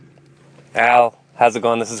Al, how's it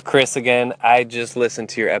going? This is Chris again. I just listened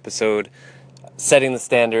to your episode, Setting the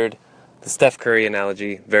Standard, the Steph Curry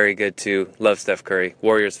analogy. Very good too. Love Steph Curry.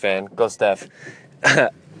 Warriors fan. Go Steph.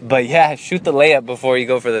 But yeah, shoot the layup before you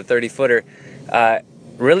go for the 30-footer.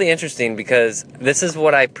 Really interesting because this is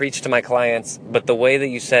what I preach to my clients, but the way that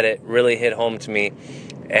you said it really hit home to me.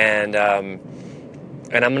 And I'm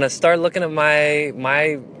gonna start looking at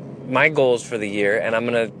my goals for the year, and I'm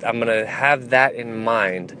gonna have that in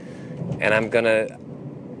mind, and I'm gonna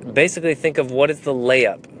basically think of what is the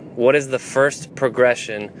layup, what is the first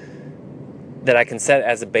progression that I can set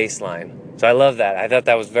as a baseline. So I love that. I thought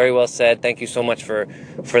that was very well said. Thank you so much for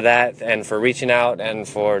that and for reaching out and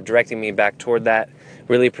for directing me back toward that.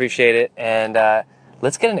 Really appreciate it. And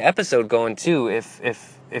let's get an episode going too.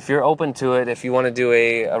 If you're open to it, if you want to do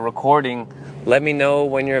a recording, let me know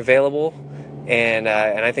when you're available. And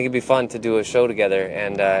I think it'd be fun to do a show together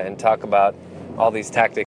and talk about all these tactics